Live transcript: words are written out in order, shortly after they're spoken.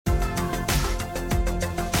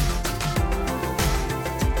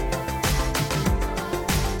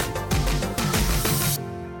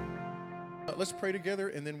let's pray together,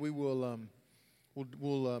 and then we'll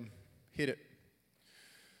hit it.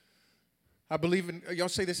 I believe in, y'all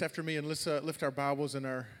say this after me, and let's lift our Bibles and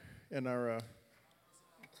our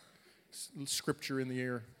scripture in the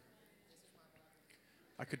air.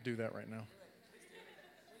 I could do that right now.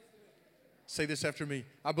 Say this after me.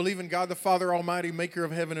 I believe in God the Father Almighty, maker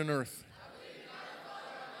of heaven and earth.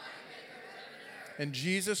 And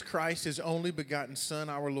Jesus Christ, His only begotten Son,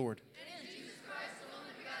 our Lord.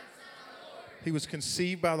 He was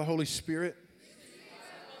conceived by the Holy Spirit,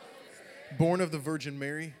 born of the Virgin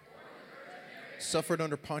Mary, suffered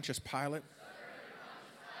under Pontius Pilate,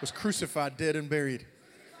 was crucified, dead, and buried.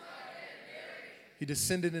 He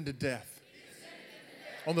descended into death.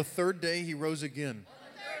 On the third day, He rose again.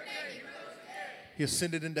 He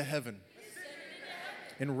ascended into heaven.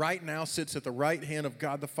 And right now sits at the right hand of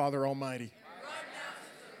God the Father Almighty.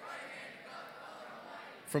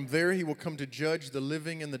 From there, He will come to judge the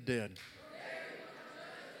living and the dead.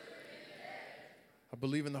 I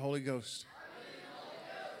believe in the Holy Ghost,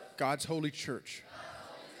 God's holy church,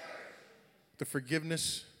 the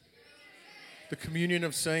forgiveness, the communion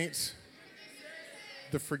of saints,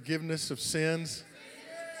 the forgiveness of sins,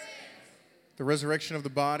 the resurrection of the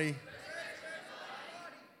body,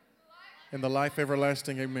 and the life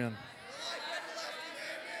everlasting. Amen.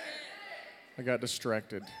 I got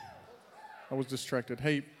distracted. I was distracted.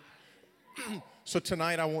 Hey, so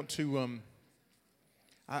tonight I want to,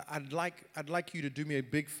 I'd like you to do me a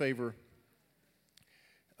big favor.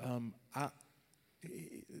 I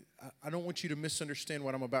don't want you to misunderstand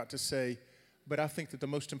what I'm about to say, but I think that the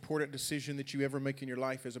most important decision that you ever make in your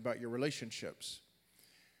life is about your relationships.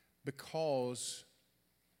 Because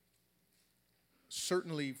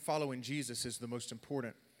certainly following Jesus is the most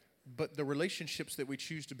important, but the relationships that we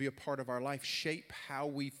choose to be a part of our life shape how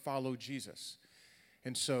we follow Jesus.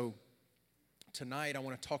 And so tonight I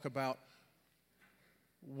want to talk about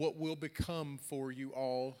what will become for you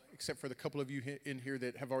all, except for the couple of you in here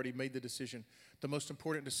that have already made the decision, the most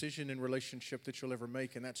important decision in relationship that you'll ever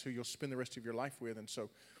make, and that's who you'll spend the rest of your life with. And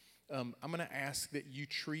so I'm going to ask that you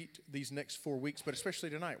treat these next 4 weeks, but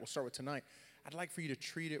especially tonight, we'll start with tonight. I'd like for you to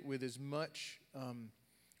treat it with as much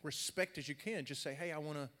respect as you can. Just say, hey, I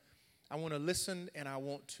want to listen, and I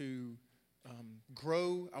want to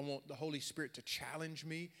grow. I want the Holy Spirit to challenge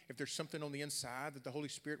me. If there's something on the inside that the Holy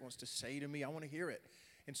Spirit wants to say to me, I want to hear it.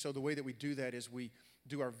 And so the way that we do that is we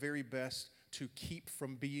do our very best to keep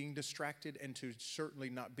from being distracted and to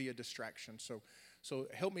certainly not be a distraction. So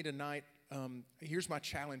help me tonight. Here's my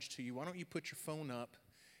challenge to you. Why don't you put your phone up,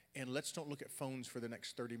 and let's don't look at phones for the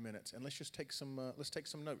next 30 minutes. And let's just take some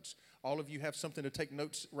notes. All of you have something to take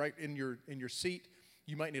notes right in your seat.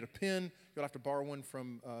 You might need a pen. You'll have to borrow one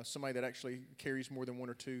from somebody that actually carries more than one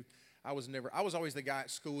or two. I was always the guy at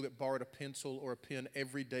school that borrowed a pencil or a pen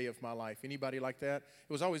every day of my life. Anybody like that?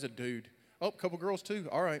 It was always a dude. Oh, a couple girls too.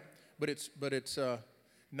 All right. But it's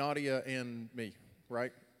Nadia and me,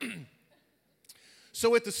 right?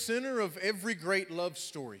 So at the center of every great love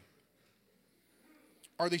story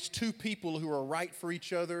are these two people who are right for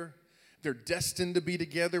each other. They're destined to be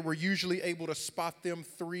together. We're usually able to spot them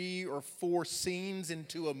 3 or 4 scenes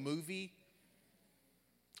into a movie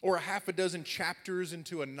or a half a dozen chapters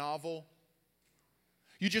into a novel.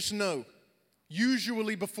 You just know,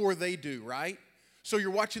 usually before they do, right? So you're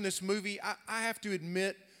watching this movie. I have to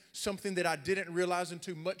admit something that I didn't realize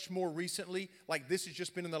until much more recently. Like this has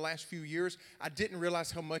just been in the last few years. I didn't realize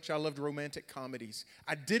how much I loved romantic comedies.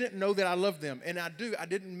 I didn't know that I loved them, and I do. I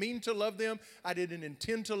didn't mean to love them. I didn't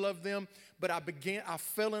intend to love them, but I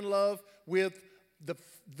fell in love with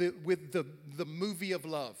the movie of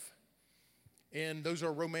love. And those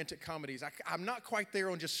are romantic comedies. I'm not quite there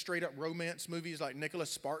on just straight up romance movies like Nicholas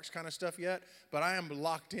Sparks kind of stuff yet, but I am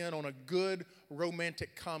locked in on a good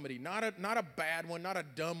romantic comedy. Not a bad one, not a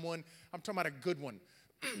dumb one. I'm talking about a good one.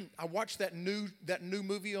 I watched that new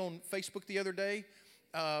movie on Facebook the other day.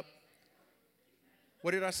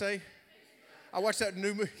 What did I say? I watched that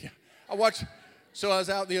new movie. So I was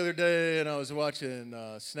out the other day and I was watching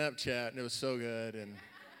Snapchat, and it was so good. And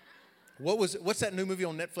what's that new movie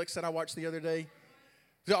on Netflix that I watched the other day?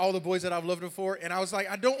 All the Boys That I've Loved Before. And I was like,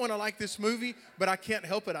 I don't want to like this movie, but I can't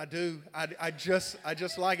help it. I do. I just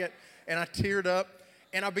like it. And I teared up.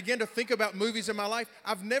 And I began to think about movies in my life.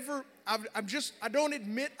 I don't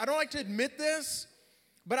like to admit this,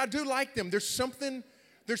 but I do like them. There's something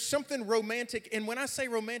romantic. And when I say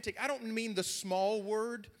romantic, I don't mean the small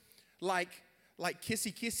word like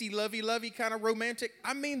kissy, kissy, lovey, lovey kind of romantic.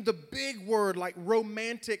 I mean the big word like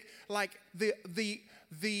romantic, like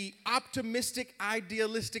the optimistic,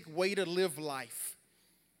 idealistic way to live life.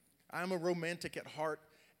 I'm a romantic at heart,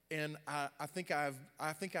 And I think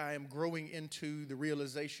I am growing into the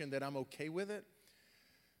realization that I'm okay with it.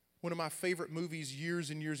 One of my favorite movies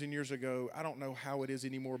years and years and years ago, I don't know how it is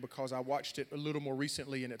anymore because I watched it a little more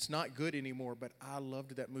recently and it's not good anymore, but I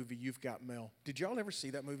loved that movie, You've Got Mail. Did y'all ever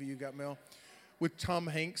see that movie, You've Got Mail? With Tom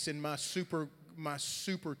Hanks and my super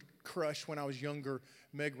crush when I was younger,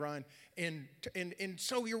 Meg Ryan. And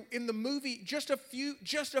so you're in the movie, just a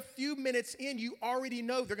few minutes in, you already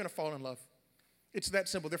know they're going to fall in love. It's that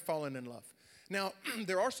simple. They're falling in love. Now,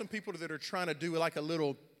 there are some people that are trying to do like a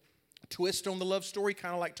little twist on the love story,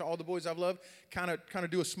 kind of like To All the Boys I've Loved, kind of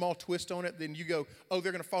do a small twist on it. Then you go, oh,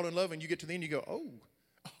 they're going to fall in love, and you get to the end, you go, oh,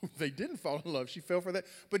 they didn't fall in love. She fell for that.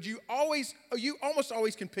 But you almost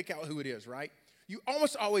always can pick out who it is, right? You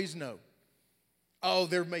almost always know. Oh,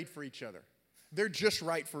 they're made for each other. They're just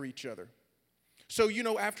right for each other. So,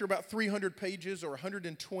 after about 300 pages or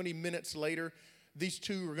 120 minutes later, these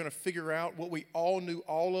two are going to figure out what we all knew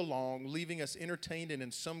all along, leaving us entertained and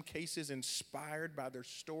in some cases inspired by their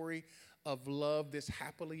story of love, this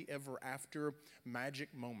happily ever after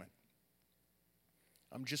magic moment.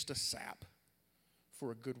 I'm just a sap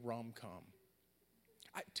for a good rom-com.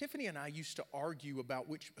 Tiffany and I used to argue about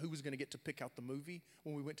who was going to get to pick out the movie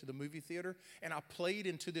when we went to the movie theater. And I played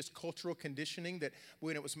into this cultural conditioning that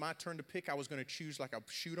when it was my turn to pick, I was going to choose like a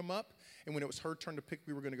shoot 'em up. And when it was her turn to pick,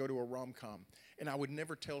 we were going to go to a rom-com. And I would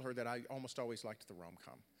never tell her that I almost always liked the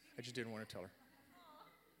rom-com. I just didn't want to tell her.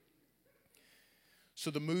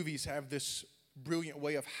 So the movies have this brilliant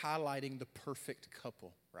way of highlighting the perfect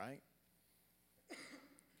couple, right?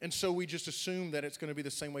 And so we just assume that it's going to be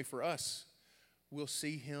the same way for us. We'll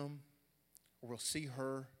see him or we'll see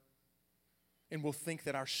her, and we'll think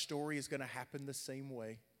that our story is going to happen the same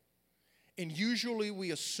way. And usually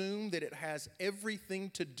we assume that it has everything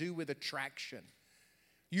to do with attraction.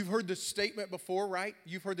 You've heard the statement before, right?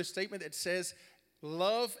 You've heard the statement that says,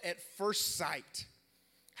 love at first sight.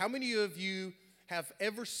 How many of you have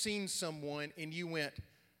ever seen someone and you went,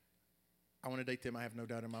 I want to date them. I have no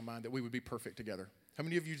doubt in my mind that we would be perfect together. How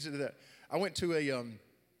many of you did that? I went to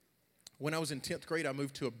when I was in 10th grade, I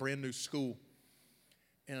moved to a brand new school.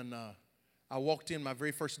 And I walked in my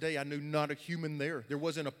very first day. I knew not a human there. There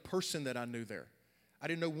wasn't a person that I knew there. I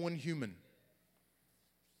didn't know one human.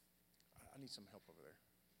 I need some help over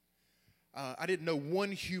there. I didn't know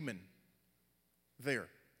one human there.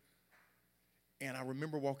 And I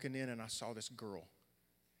remember walking in and I saw this girl.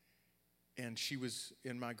 And she was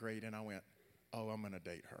in my grade and I went, oh, I'm going to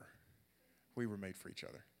date her. We were made for each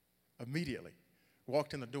other. Immediately.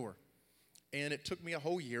 Walked in the door. And it took me a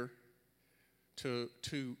whole year to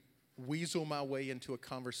weasel my way into a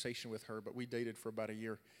conversation with her, but we dated for about a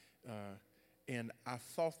year. And I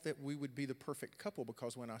thought that we would be the perfect couple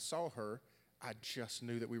because when I saw her, I just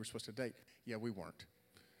knew that we were supposed to date. Yeah, we weren't.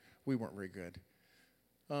 We weren't very good.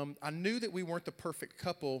 I knew that we weren't the perfect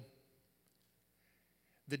couple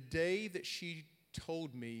the day that she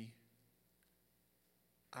told me,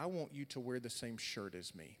 I want you to wear the same shirt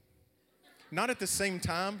as me. Not at the same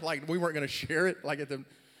time, like we weren't going to share it, like at the,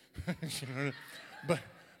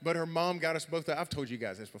 but her mom got us both. I've told you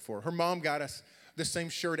guys this before. Her mom got us the same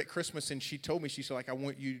shirt at Christmas, and she told me, she's like, I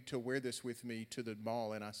want you to wear this with me to the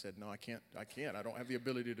mall. And I said, no, I can't. I don't have the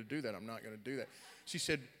ability to do that. I'm not going to do that. She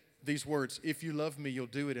said these words, if you love me, you'll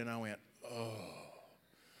do it. And I went, oh.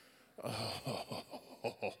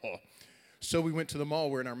 So we went to the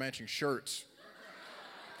mall wearing our matching shirts.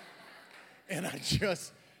 And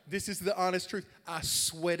this is the honest truth. I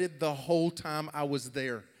sweated the whole time I was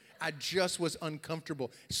there. I just was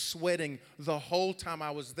uncomfortable, sweating the whole time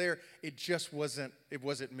I was there. It wasn't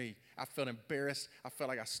me. I felt embarrassed. I felt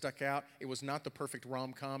like I stuck out. It was not the perfect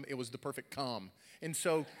rom-com. It was the perfect com. And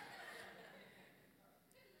so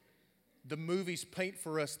the movies paint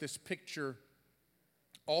for us this picture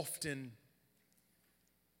often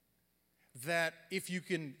that if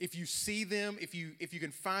you see them, if you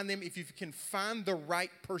can find them, if you can find the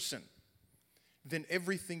right person, then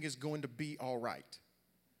everything is going to be all right.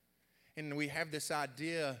 And we have this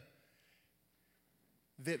idea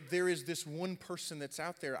that there is this one person that's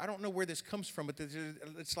out there. I don't know where this comes from, but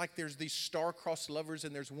it's like there's these star-crossed lovers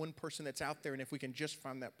and there's one person that's out there, and if we can just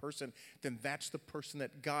find that person, then that's the person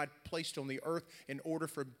that God placed on the earth in order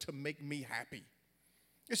to make me happy.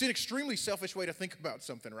 It's an extremely selfish way to think about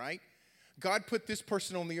something, right? God put this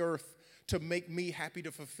person on the earth to make me happy,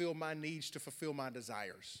 to fulfill my needs, to fulfill my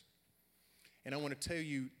desires. And I want to tell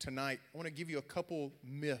you tonight, I want to give you a couple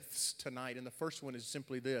myths tonight. And the first one is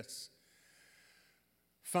simply this.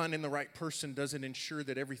 Finding the right person doesn't ensure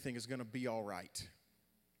that everything is going to be all right.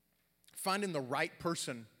 Finding the right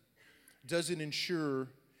person doesn't ensure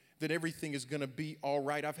that everything is going to be all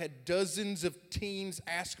right. I've had dozens of teens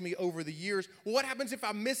ask me over the years, well, what happens if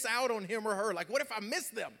I miss out on him or her? Like, what if I miss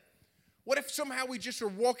them? What if somehow we just are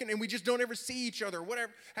walking and we just don't ever see each other?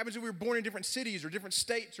 Whatever happens if we were born in different cities or different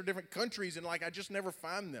states or different countries and like I just never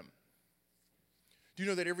find them? Do you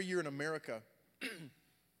know that every year in America,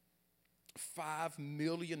 5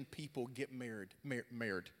 million people get married.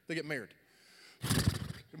 They get married.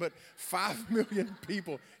 But 5 million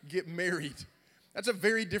people get married. That's a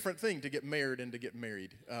very different thing to get married and to get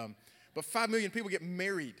married. But 5 million people get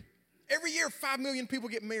married. Every year, 5 million people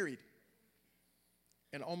get married.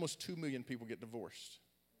 And almost 2 million people get divorced.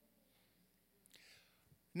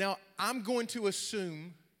 Now, I'm going to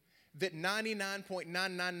assume that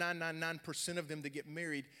 99.99999% of them that get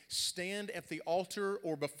married stand at the altar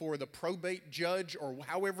or before the probate judge or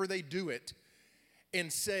however they do it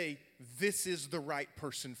and say, this is the right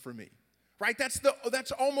person for me. Right? That's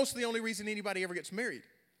almost the only reason anybody ever gets married.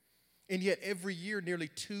 And yet every year nearly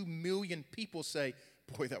 2 million people say,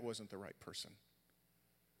 boy, that wasn't the right person.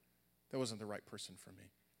 That wasn't the right person for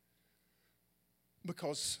me.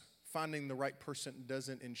 Because finding the right person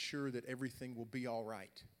doesn't ensure that everything will be all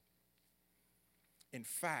right. In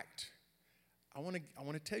fact, I want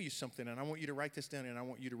to tell you something, and I want you to write this down, and I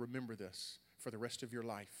want you to remember this for the rest of your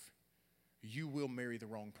life. You will marry the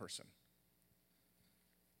wrong person.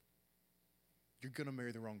 You're going to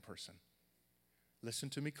marry the wrong person. Listen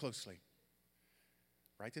to me closely.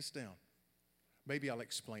 Write this down. Maybe I'll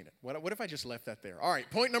explain it. What if I just left that there? All right,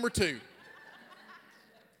 point number 2.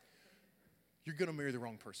 You're going to marry the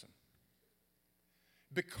wrong person.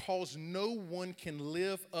 Because no one can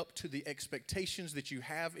live up to the expectations that you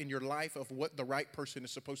have in your life of what the right person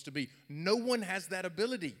is supposed to be. No one has that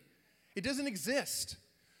ability. It doesn't exist.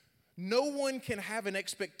 No one can have an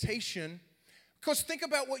expectation, because think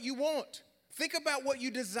about what you want. Think about what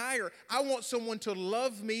you desire. I want someone to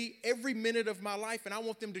love me every minute of my life, and I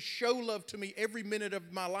want them to show love to me every minute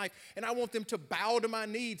of my life, and I want them to bow to my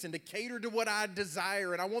needs and to cater to what I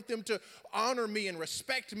desire, and I want them to honor me and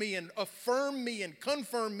respect me and affirm me and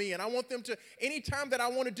confirm me, and I want them to, anytime that I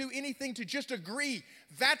want to do anything, to just agree.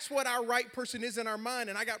 That's what our right person is in our mind,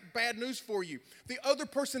 and I got bad news for you. The other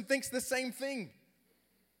person thinks the same thing.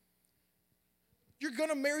 You're going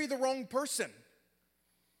to marry the wrong person.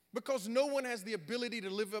 Because no one has the ability to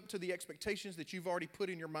live up to the expectations that you've already put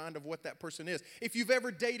in your mind of what that person is. If you've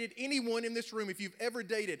ever dated anyone in this room, if you've ever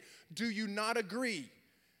dated, do you not agree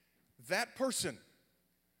that person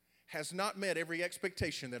has not met every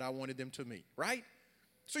expectation that I wanted them to meet, right?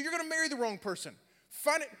 So you're going to marry the wrong person.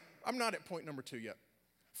 I'm not at point number 2 yet.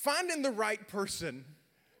 Finding the right person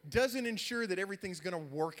doesn't ensure that everything's going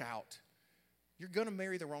to work out. You're going to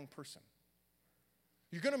marry the wrong person.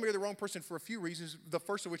 You're going to marry the wrong person for a few reasons. The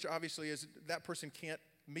first of which, obviously, is that person can't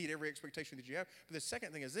meet every expectation that you have. But the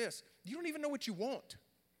second thing is this: you don't even know what you want.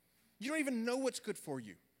 You don't even know what's good for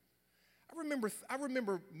you. I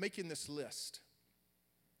remember making this list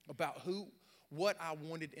about what I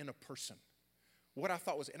wanted in a person, what I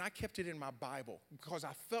thought was, and I kept it in my Bible because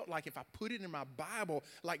I felt like if I put it in my Bible,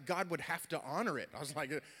 like God would have to honor it. I was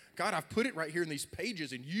like, God, I've put it right here in these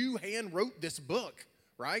pages, and you hand wrote this book,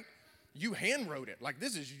 right? You hand wrote it. Like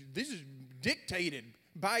this is dictated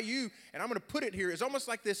by you, and I'm going to put it here. It was almost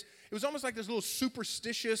like this little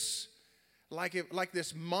superstitious, like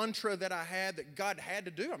this mantra that I had that God had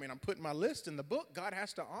to do. I mean, I'm putting my list in the book. God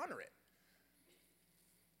has to honor it.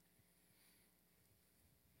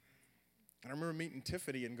 And I remember meeting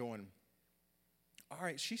Tiffany and going, all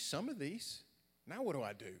right, she's some of these. Now what do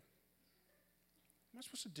I do? What am I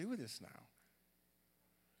supposed to do with this now?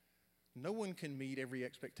 No one can meet every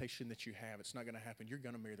expectation that you have. It's not going to happen. You're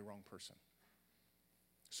going to marry the wrong person.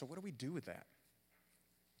 So what do we do with that?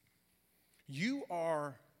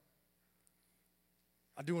 I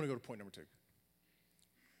do want to go to point number 2.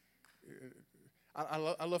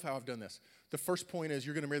 I love how I've done this. The first point is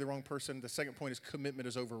you're going to marry the wrong person. The second point is commitment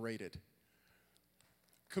is overrated.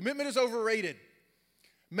 Commitment is overrated.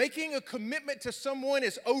 Making a commitment to someone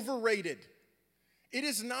is overrated. It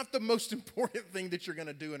is not the most important thing that you're going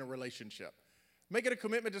to do in a relationship. Making a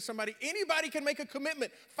commitment to somebody, anybody can make a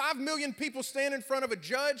commitment. 5 million people stand in front of a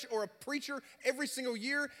judge or a preacher every single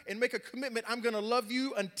year and make a commitment. I'm going to love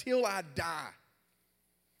you until I die.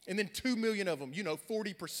 And then 2 million of them,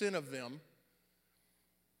 40% of them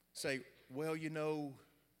say, well,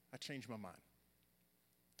 I changed my mind.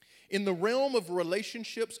 In the realm of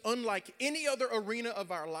relationships, unlike any other arena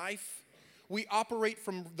of our life, we operate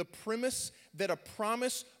from the premise that a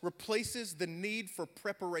promise replaces the need for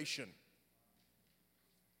preparation.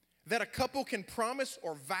 That a couple can promise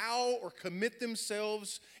or vow or commit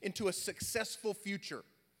themselves into a successful future.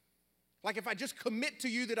 Like if I just commit to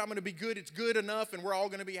you that I'm going to be good, it's good enough and we're all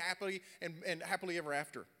going to be happy and happily ever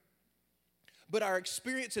after. But our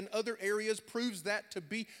experience in other areas proves that to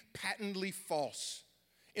be patently false.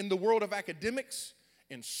 In the world of academics,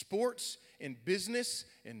 in sports, in business,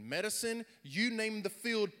 in medicine, you name the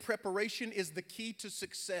field, preparation is the key to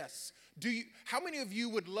success. How many of you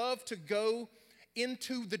would love to go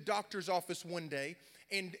into the doctor's office one day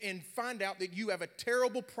and find out that you have a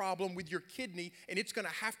terrible problem with your kidney and it's going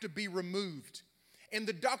to have to be removed? And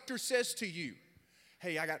the doctor says to you,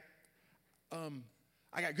 hey, I got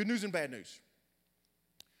good news and bad news.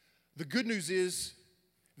 The good news is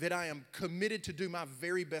that I am committed to do my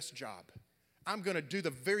very best job. I'm going to do the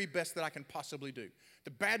very best that I can possibly do.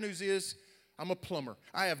 The bad news is I'm a plumber.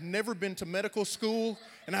 I have never been to medical school,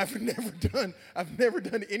 and I've never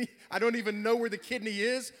done any, I don't even know where the kidney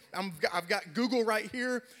is. I've got Google right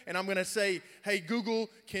here, and I'm going to say, hey, Google,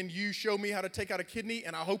 can you show me how to take out a kidney?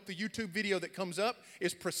 And I hope the YouTube video that comes up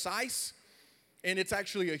is precise, and it's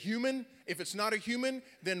actually a human. If it's not a human,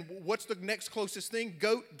 then what's the next closest thing?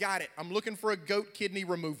 Goat, got it. I'm looking for a goat kidney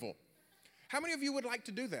removal. How many of you would like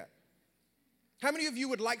to do that? How many of you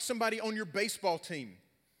would like somebody on your baseball team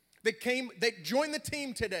that joined the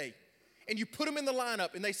team today, and you put them in the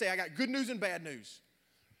lineup, and they say, I got good news and bad news.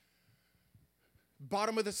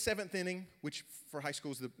 Bottom of the seventh inning, which for high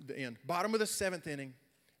school is the end. Bottom of the seventh inning,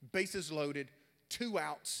 bases loaded, 2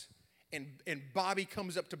 outs, and Bobby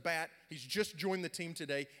comes up to bat. He's just joined the team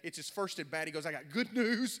today. It's his first at bat. He goes, I got good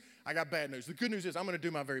news, I got bad news. The good news is I'm going to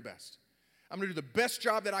do my very best. I'm going to do the best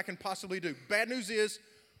job that I can possibly do. Bad news is,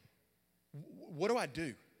 what do I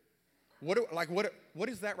do? What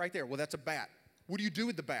is that right there? Well, that's a bat. What do you do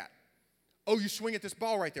with the bat? Oh, you swing at this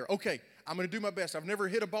ball right there. Okay, I'm going to do my best. I've never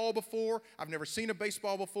hit a ball before. I've never seen a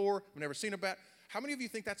baseball before. I've never seen a bat. How many of you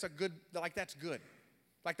think that's good? Like that's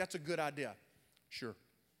a good idea? Sure.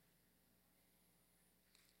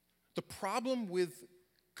 The problem with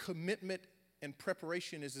commitment and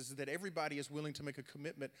preparation is that everybody is willing to make a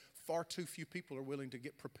commitment. Far too few people are willing to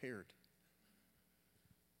get prepared.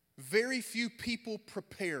 Very few people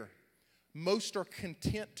prepare. Most are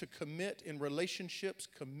content to commit in relationships.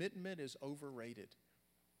 Commitment is overrated.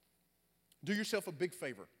 Do yourself a big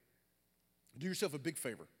favor. Do yourself a big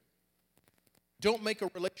favor. Don't make a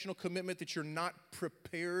relational commitment that you're not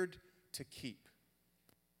prepared to keep.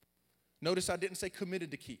 Notice I didn't say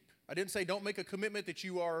committed to keep. I didn't say don't make a commitment that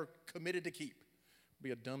you are committed to keep. It'd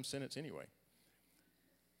be a dumb sentence anyway.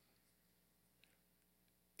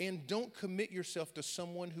 And don't commit yourself to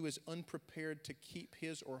someone who is unprepared to keep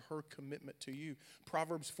his or her commitment to you.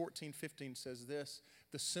 Proverbs 14:15 says this,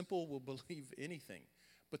 the simple will believe anything,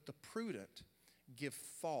 but the prudent give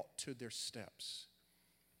thought to their steps.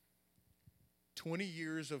 20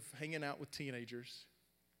 years of hanging out with teenagers,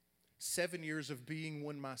 7 years of being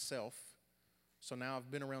one myself. So now I've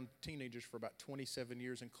been around teenagers for about 27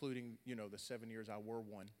 years, including, the 7 years I were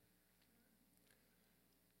one.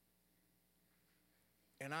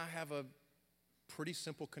 And I have a pretty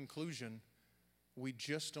simple conclusion. We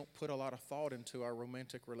just don't put a lot of thought into our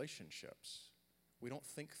romantic relationships. We don't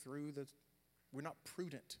think through we're not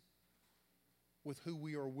prudent with who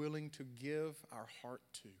we are willing to give our heart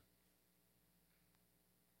to.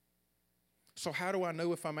 So how do I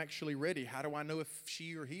know if I'm actually ready? How do I know if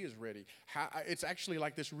she or he is ready? It's actually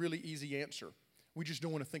like this really easy answer. We just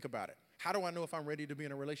don't want to think about it. How do I know if I'm ready to be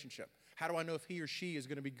in a relationship? How do I know if he or she is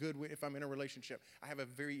going to be good if I'm in a relationship? I have a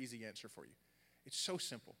very easy answer for you. It's so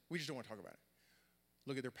simple. We just don't want to talk about it.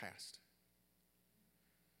 Look at their past.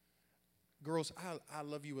 Girls, I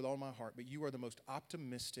love you with all my heart, but you are the most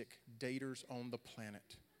optimistic daters on the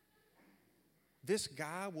planet. This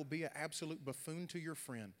guy will be an absolute buffoon to your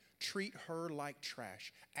friend. Treat her like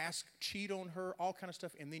trash. Cheat on her, all kind of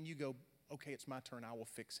stuff, and then you go, okay, it's my turn. I will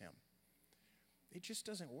fix him. It just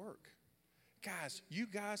doesn't work. Guys,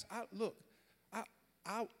 I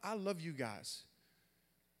love you guys.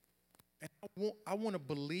 And I want to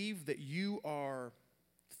believe that you are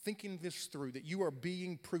thinking this through, that you are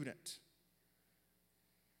being prudent.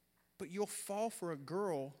 But you'll fall for a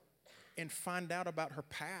girl and find out about her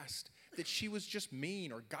past, that she was just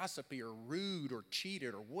mean or gossipy or rude or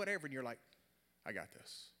cheated or whatever, and you're like, I got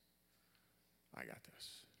this.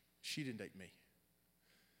 She didn't date me.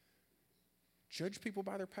 Judge people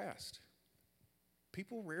by their past.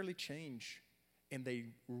 People rarely change, and they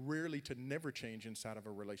rarely to never change inside of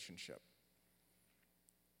a relationship.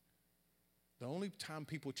 The only time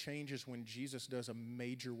people change is when Jesus does a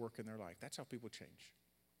major work in their life. That's how people change.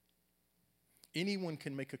 Anyone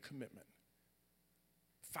can make a commitment.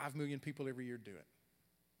 5 million people every year do it.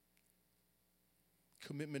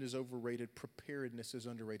 Commitment is overrated. Preparedness is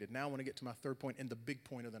underrated. Now I want to get to my third point and the big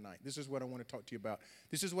point of the night. This is what I want to talk to you about.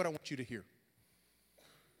 This is what I want you to hear.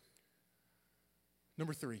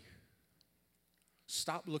 Number 3,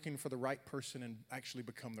 stop looking for the right person and actually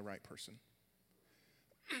become the right person.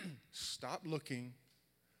 Stop looking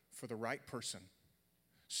for the right person.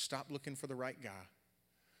 Stop looking for the right guy.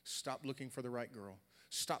 Stop looking for the right girl.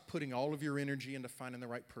 Stop putting all of your energy into finding the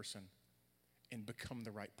right person and become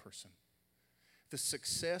the right person. The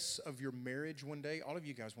success of your marriage one day, all of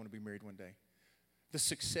you guys want to be married one day. The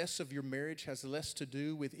success of your marriage has less to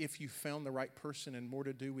do with if you found the right person and more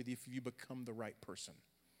to do with if you become the right person.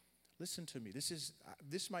 Listen to me.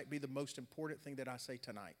 This might be the most important thing that I say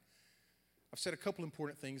tonight. I've said a couple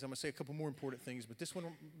important things. I'm going to say a couple more important things, but this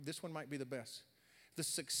one might be the best. The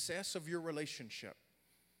success of your relationship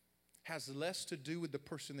has less to do with the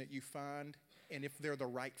person that you find and if they're the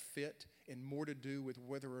right fit and more to do with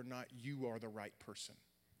whether or not you are the right person.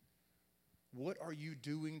 What are you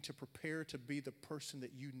doing to prepare to be the person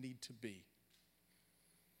that you need to be?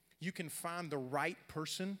 You can find the right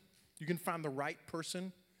person. You can find the right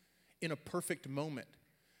person in a perfect moment,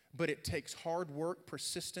 but it takes hard work,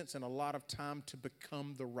 persistence, and a lot of time to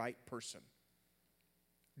become the right person.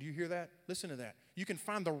 Do you hear that? Listen to that. You can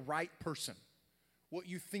find the right person, what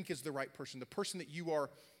you think is the right person, the person that you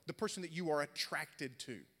are attracted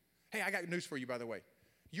to. Hey, I got news for you, by the way.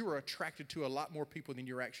 You are attracted to a lot more people than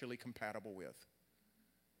you're actually compatible with.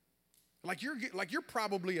 Like you're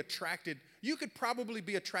probably attracted, you could probably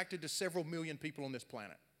be attracted to several million people on this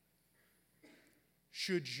planet.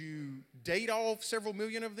 Should you date all several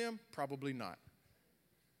million of them? Probably not.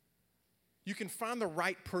 You can find the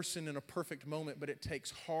right person in a perfect moment, but it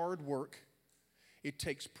takes hard work. It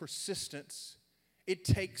takes persistence. It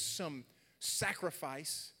takes some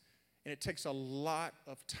sacrifice, and it takes a lot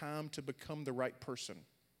of time to become the right person.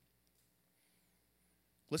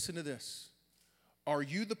 Listen to this. Are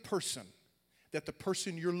you the person that the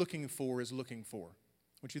person you're looking for is looking for?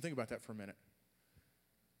 I want you to think about that for a minute.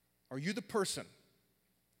 Are you the person?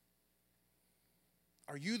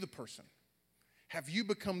 Are you the person? Have you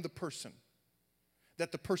become the person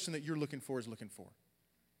that the person that you're looking for is looking for?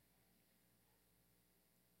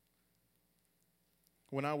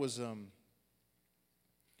 When I was in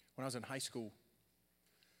high school,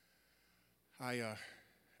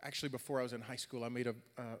 actually before I was in high school, I made a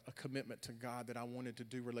commitment to God that I wanted to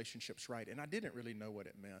do relationships right, and I didn't really know what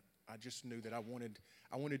it meant. I just knew that I wanted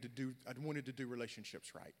to do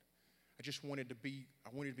relationships right. I wanted to be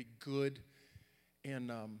good,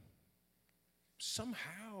 and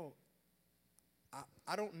somehow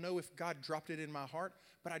I don't know if God dropped it in my heart,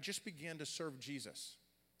 but I just began to serve Jesus.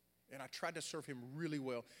 And I tried to serve him really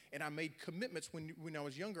well. And I made commitments when I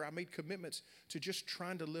was younger. I made commitments to just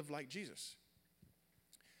trying to live like Jesus.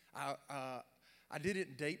 I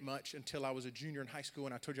didn't date much until I was a junior in high school.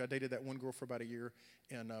 And I told you I dated that one girl for about a year.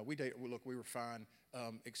 And we were fine,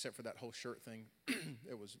 except for that whole shirt thing.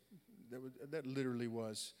 That literally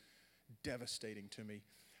was devastating to me.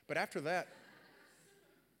 But after that,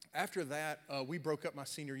 we broke up my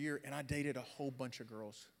senior year, and I dated a whole bunch of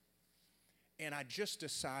girls. And I just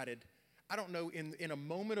decided, I don't know, in a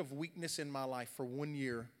moment of weakness in my life for 1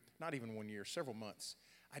 year, not even 1 year, several months,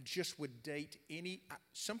 I just would date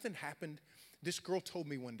something happened. This girl told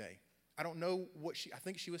me one day, I don't know I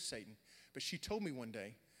think she was Satan, but she told me one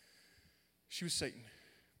day, she was Satan.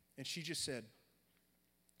 And she just said,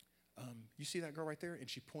 you see that girl right there? And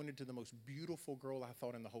she pointed to the most beautiful girl I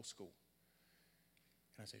thought in the whole school.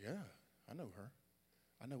 And I said, yeah, I know her.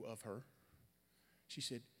 I know of her. She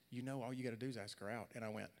said, you know, all you got to do is ask her out. And I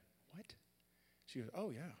went, what? She goes, oh,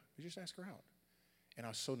 yeah, you just ask her out. And I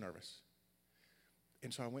was so nervous.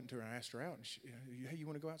 And so I went to her and I asked her out. And she, hey, you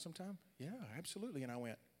want to go out sometime? Yeah, absolutely. And I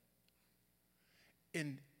went.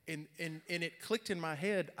 And it clicked in my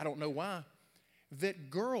head, I don't know why, that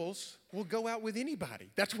girls will go out with anybody.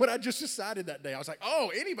 That's what I just decided that day. I was like,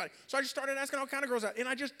 oh, anybody. So I just started asking all kind of girls out. And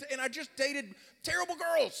I just dated terrible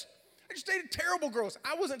girls. I just dated terrible girls.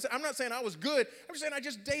 I'm not saying I was good. I'm just saying I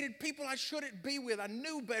just dated people I shouldn't be with. I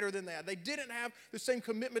knew better than that. They didn't have the same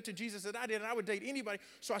commitment to Jesus that I did, and I would date anybody.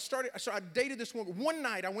 So I dated this one. One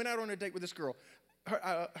night I went out on a date with this girl.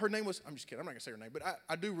 Her name was, I'm just kidding, I'm not going to say her name, but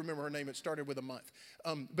I do remember her name. It started with a month.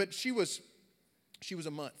 But she was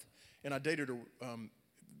a month, and I dated her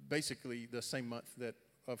basically the same month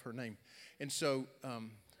of her name. And so,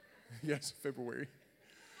 yes, February.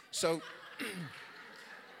 So...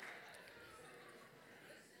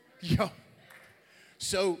 Yo,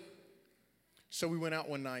 so we went out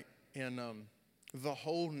one night, and the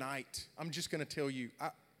whole night, I'm just going to tell you,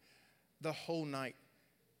 the whole night,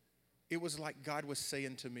 it was like God was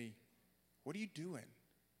saying to me, What are you doing?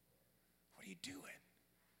 What are you doing?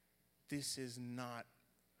 This is not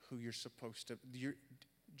who you're supposed to.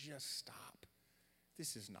 Just stop.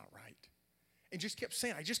 This is not right. And just kept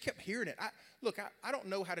saying, I just kept hearing it. I don't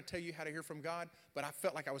know how to tell you how to hear from God, but I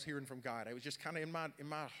felt like I was hearing from God. It was just kind of in my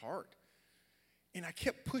heart. And I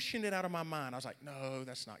kept pushing it out of my mind. I was like, no,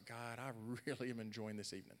 that's not God. I really am enjoying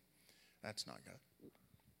this evening. That's not God.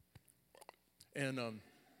 And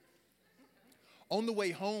on the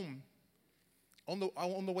way home, on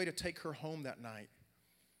the way to take her home that night,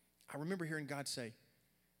 I remember hearing God say,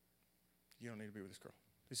 you don't need to be with this girl.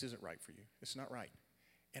 This isn't right for you. It's not right.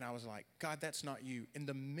 And I was like, God, that's not you. And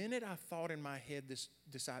the minute I thought in my head this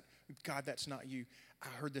God, that's not you, I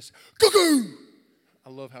heard this, goo-goo. I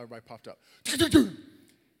love how everybody popped up.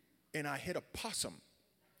 And I hit a possum.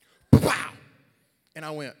 Pow! And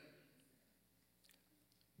I went,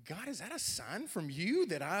 God, is that a sign from you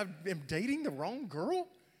that I am dating the wrong girl?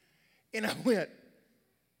 And I went,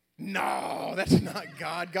 no, that's not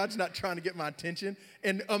God. God's not trying to get my attention.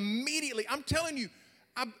 And immediately, I'm telling you,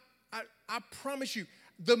 I promise you,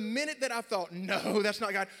 the minute that I thought, no, that's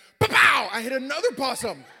not God, pow! I hit another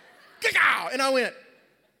possum. And I went,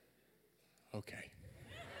 okay.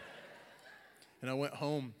 And I went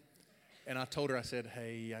home and I told her, I said,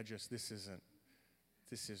 hey, this isn't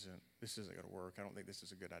going to work. I don't think this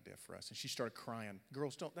is a good idea for us. And she started crying.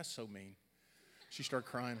 Girls, that's so mean. She started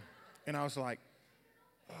crying. And I was like,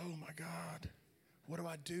 oh my God, what do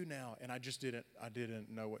I do now? And I didn't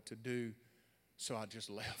know what to do. So I just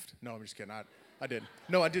left. No, I'm just kidding. I didn't.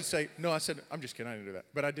 No, I did say, no, I said, I'm just kidding. I didn't do that.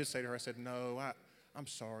 But I did say to her, I said, no, I'm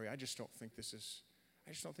sorry. I just don't think this is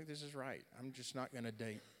right. I'm just not going to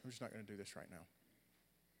date. I'm just not going to do this right now.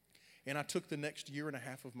 And I took the next year and a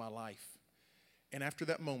half of my life. And after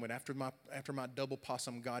that moment, after my double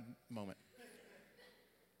possum God moment,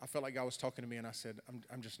 I felt like God was talking to me, and I said,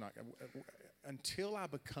 I'm just not, until I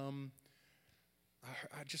become,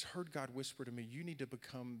 I just heard God whisper to me, you need to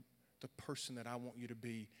become the person that I want you to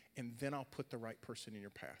be, and then I'll put the right person in your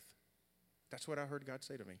path. That's what I heard God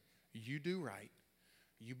say to me. You do right.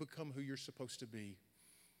 You become who you're supposed to be.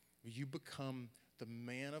 You become the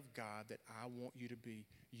man of God that I want you to be.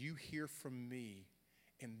 You hear from me,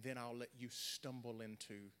 and then I'll let you stumble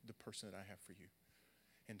into the person that I have for you.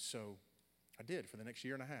 And so I did for the next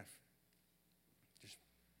year and a half. Just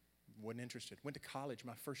wasn't interested. Went to college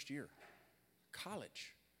my first year.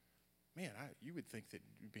 College. Man, you would think that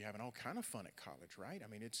you'd be having all kind of fun at college, right? I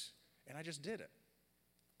mean, and I just did it.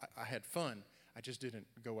 I had fun. I just didn't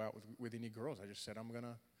go out with any girls. I just said, I'm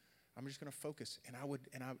just gonna focus. And I would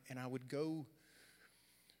go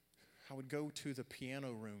to the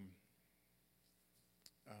piano room.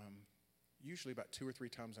 Usually about 2 or 3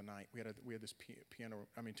 times a night. We had this piano.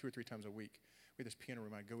 2 or 3 times a week. We had this piano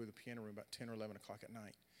room. I'd go to the piano room about 10 or 11 o'clock at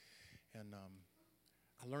night, and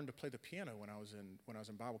I learned to play the piano when I was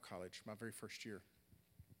in Bible college, my very first year.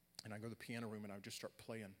 And I go to the piano room and I would just start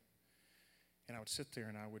playing. And I would sit there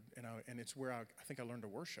and it's where I think I learned to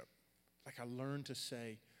worship. Like I learned to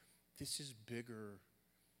say, this is bigger.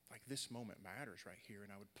 Like this moment matters right here.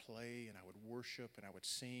 And I would play and I would worship and I would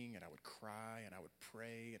sing and I would cry and I would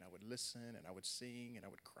pray and I would listen and I would sing and I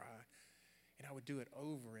would cry. And I would do it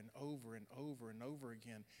over and over and over and over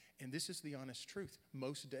again. And this is the honest truth.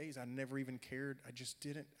 Most days I never even cared. I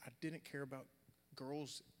didn't care about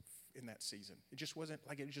girls in that season. It just wasn't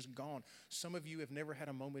like it was just gone. Some of you have never had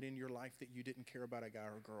a moment in your life that you didn't care about a guy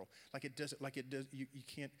or a girl. Like it does, you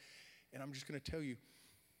can't. And I'm just going to tell you,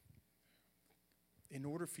 in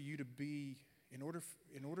order for you to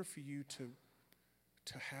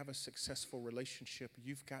have a successful relationship,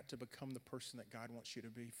 you've got to become the person that God wants you to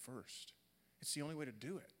be first. It's the only way to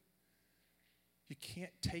do it. You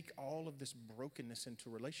can't take all of this brokenness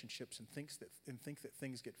into relationships and think that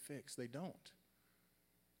things get fixed. They don't.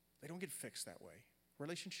 They don't get fixed that way.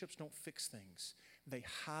 Relationships don't fix things. They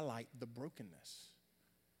highlight the brokenness.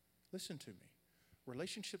 Listen to me.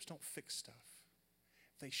 Relationships don't fix stuff.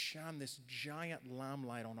 They shine this giant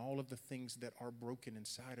limelight on all of the things that are broken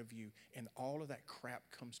inside of you, and all of that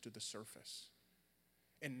crap comes to the surface.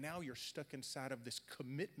 And now you're stuck inside of this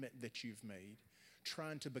commitment that you've made,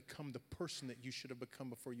 trying to become the person that you should have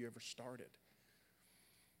become before you ever started.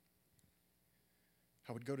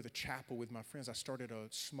 I would go to the chapel with my friends. I started a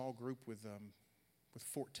small group with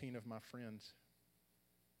 14 of my friends.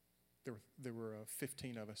 There were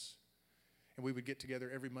 15 of us. And we would get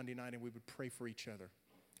together every Monday night and we would pray for each other.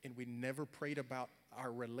 And we never prayed about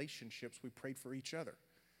our relationships. We prayed for each other.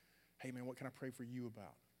 Hey, man, what can I pray for you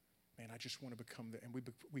about? Man, I just want to become the, and we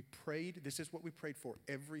prayed, this is what we prayed for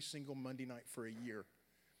every single Monday night for a year.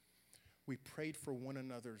 We prayed for one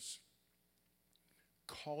another's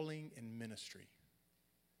calling and ministry.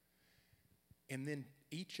 And then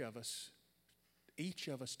each of us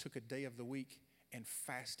took a day of the week and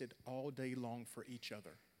fasted all day long for each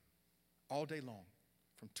other. All day long,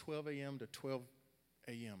 from 12 a.m. to 12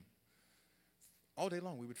 a.m. All day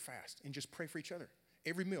long we would fast and just pray for each other.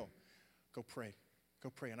 Every meal, go pray.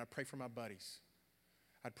 And I'd pray for my buddies.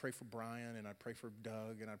 I'd pray for Brian, and I'd pray for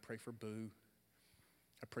Doug, and I'd pray for Boo.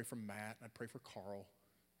 I'd pray for Matt, and I'd pray for Carl.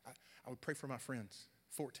 I would pray for my friends,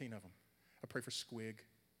 14 of them. I'd pray for Squig.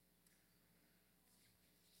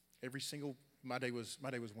 My day was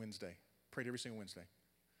Wednesday. Prayed every single Wednesday.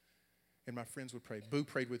 And my friends would pray. Boo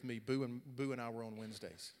prayed with me. Boo and I were on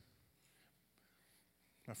Wednesdays.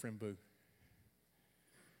 My friend Boo.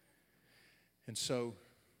 And so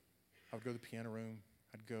I would go to the piano room.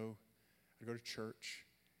 I'd go to church.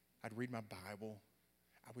 I'd read my Bible.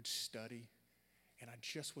 I would study. And I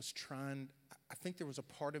just was trying. I think there was a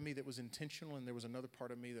part of me that was intentional, and there was another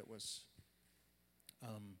part of me that was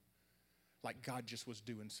like God just was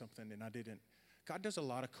doing something, and I didn't. God does a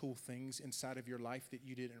lot of cool things inside of your life that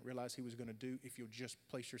you didn't realize he was going to do if you'll just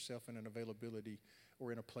place yourself in an availability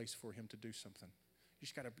or in a place for him to do something. You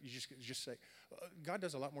just say, God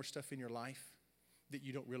does a lot more stuff in your life that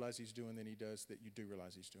you don't realize he's doing than he does that you do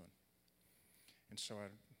realize he's doing. And so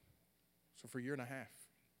for a year and a half,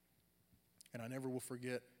 and I never will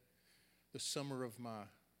forget the summer of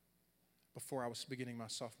before I was beginning my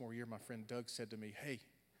sophomore year, my friend Doug said to me, hey,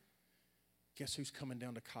 guess who's coming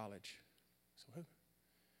down to college? So who?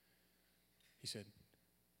 He said,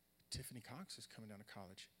 Tiffany Cox is coming down to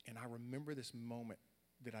college. And I remember this moment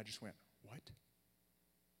that I just went, what?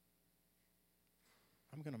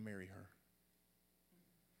 I'm going to marry her.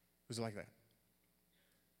 It was like that.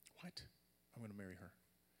 What? I'm going to marry her.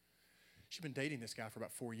 She'd been dating this guy for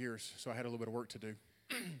about 4 years, so I had a little bit of work to do.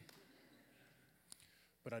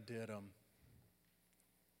 But I did.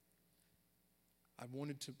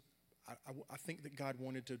 I think that God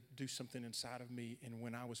wanted to do something inside of me, and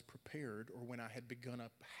when I was prepared, or when I had begun a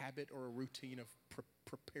habit or a routine of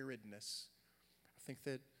preparedness, I think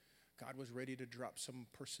that God was ready to drop some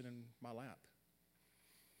person in my lap.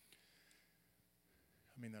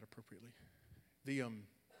 I mean that appropriately.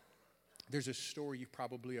 There's a story, you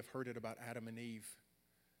probably have heard it, about Adam and Eve.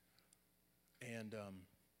 And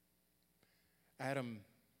Adam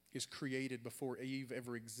is created before Eve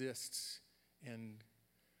ever exists, and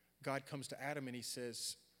God comes to Adam and he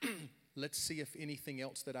says, let's see if anything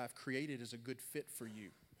else that I've created is a good fit for you.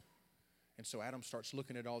 And so Adam starts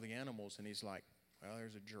looking at all the animals and he's like, well,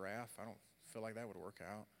 there's a giraffe. I don't feel like that would work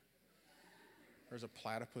out. There's a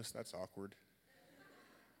platypus. That's awkward.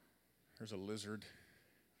 There's a lizard.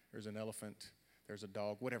 There's an elephant. There's a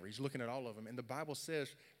dog, whatever. He's looking at all of them. And the Bible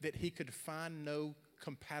says that he could find no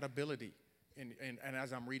compatibility. And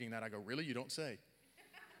as I'm reading that, I go, really? You don't say?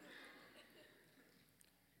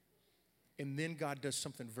 And then God does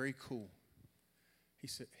something very cool. He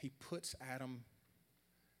said he puts Adam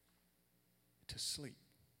to sleep.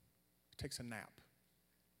 He takes a nap.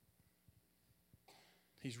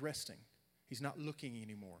 He's resting. He's not looking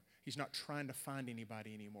anymore. He's not trying to find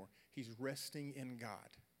anybody anymore. He's resting in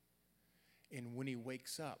God. And when he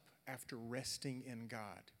wakes up after resting in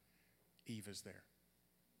God, Eve is there.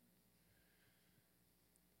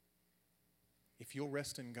 If you'll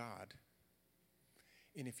rest in God,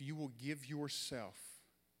 and if you will give yourself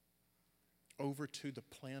over to the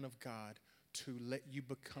plan of God to let you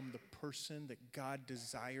become the person that God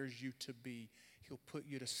desires you to be, he'll put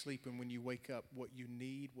you to sleep. And when you wake up, what you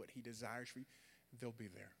need, what he desires for you, they'll be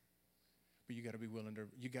there. But you got to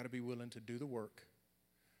be willing to do the work,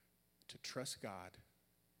 to trust God,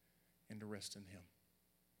 and to rest in him.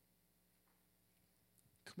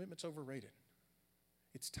 Commitment's overrated.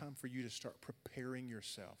 It's time for you to start preparing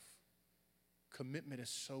yourself. Commitment is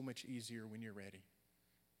so much easier when you're ready.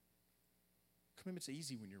 Commitment's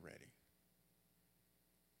easy when you're ready.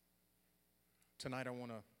 Tonight I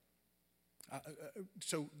want to,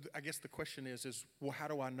 so I guess the question is, well, how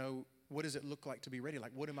do I know, what does it look like to be ready?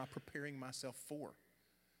 Like, what am I preparing myself for?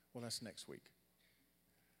 Well, that's next week.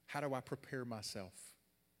 How do I prepare myself?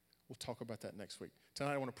 We'll talk about that next week.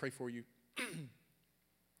 Tonight I want to pray for you.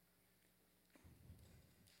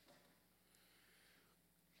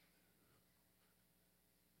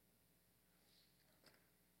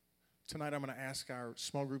 Tonight I'm going to ask our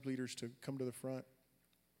small group leaders to come to the front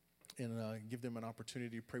and give them an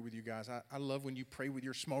opportunity to pray with you guys. I love when you pray with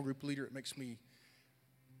your small group leader. It makes me,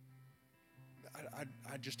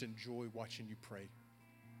 I just enjoy watching you pray.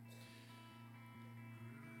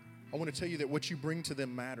 I want to tell you that what you bring to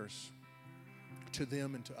them matters, to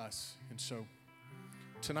them and to us. And so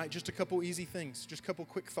Tonight, just a couple easy things, just a couple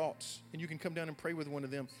quick thoughts, and you can come down and pray with one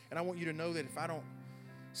of them. And I want you to know that if I don't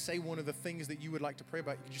say one of the things that you would like to pray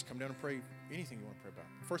about, you can just come down and pray anything you want to pray about.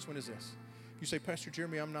 The first one is this. You say, Pastor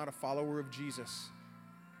Jeremy, I'm not a follower of Jesus.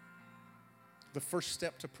 The first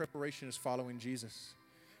step to preparation is following Jesus.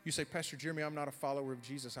 You say, Pastor Jeremy, I'm not a follower of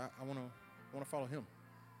Jesus. I want to follow him.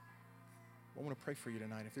 I want to pray for you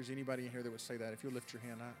tonight. If there's anybody in here that would say that, if you'll lift your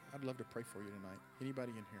hand, I'd love to pray for you tonight.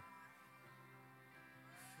 Anybody in here?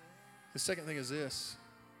 The second thing is this.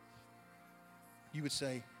 You would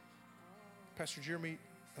say, Pastor Jeremy,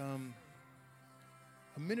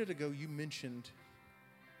 a minute ago you mentioned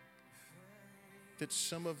that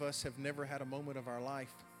some of us have never had a moment of our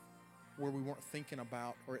life where we weren't thinking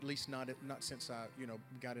about, or at least not since I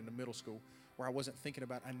got into middle school, where I wasn't thinking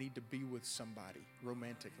about I need to be with somebody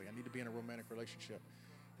romantically. I need to be in a romantic relationship.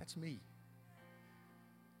 That's me.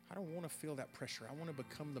 I don't want to feel that pressure. I want to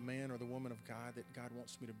become the man or the woman of God that God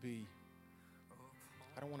wants me to be.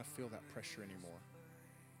 I don't want to feel that pressure anymore.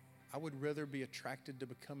 I would rather be attracted to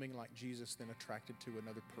becoming like Jesus than attracted to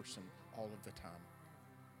another person all of the time.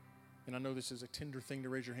 And I know this is a tender thing to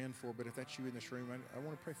raise your hand for, but if that's you in this room, I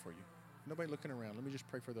want to pray for you. Nobody looking around. Let me just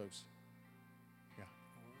pray for those. Yeah.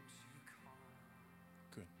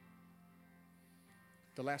 Good.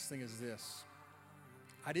 The last thing is this.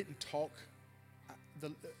 I didn't talk.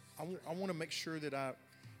 I want to make sure that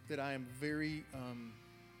I am very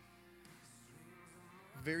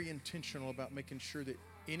intentional about making sure that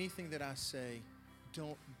anything that I say,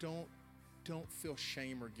 don't feel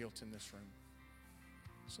shame or guilt in this room.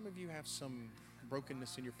 Some of you have some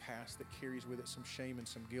brokenness in your past that carries with it some shame and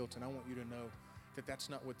some guilt, and I want you to know that that's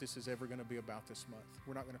not what this is ever going to be about this month.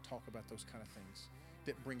 We're not going to talk about those kind of things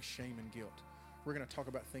that bring shame and guilt. We're going to talk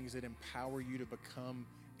about things that empower you to become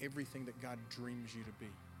everything that God dreams you to be.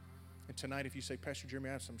 And tonight, if you say, Pastor Jeremy,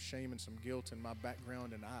 I have some shame and some guilt in my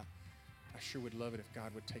background, and I sure would love it if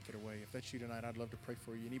God would take it away. If that's you tonight, I'd love to pray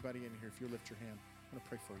for you. Anybody in here, if you'll lift your hand, I'm going to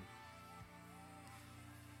pray for you.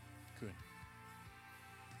 Good.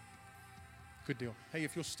 Good deal. Hey,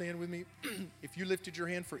 if you'll stand with me, if you lifted your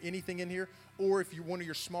hand for anything in here, or if one of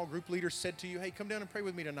your small group leaders said to you, hey, come down and pray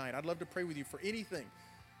with me tonight. I'd love to pray with you for anything.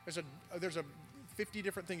 There's a 50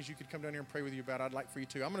 different things you could come down here and pray with you about. I'd like for you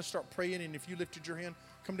to. I'm going to start praying, and if you lifted your hand,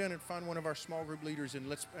 come down and find one of our small group leaders, and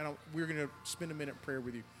we're going to spend a minute in prayer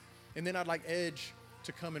with you. And then I'd like Edge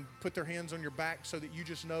to come and put their hands on your back so that you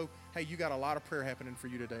just know, hey, you got a lot of prayer happening for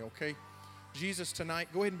you today, okay? Jesus, tonight,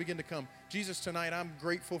 go ahead and begin to come. Jesus, tonight, I'm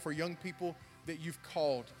grateful for young people that you've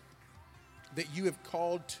called, that you have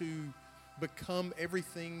called to become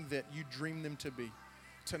everything that you dream them to be.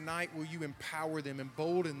 Tonight, will you empower them,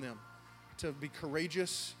 embolden them to be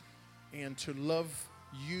courageous and to love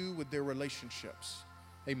you with their relationships.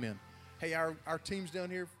 Amen. Hey, our team's down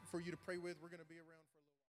here for you to pray with. We're going to be around.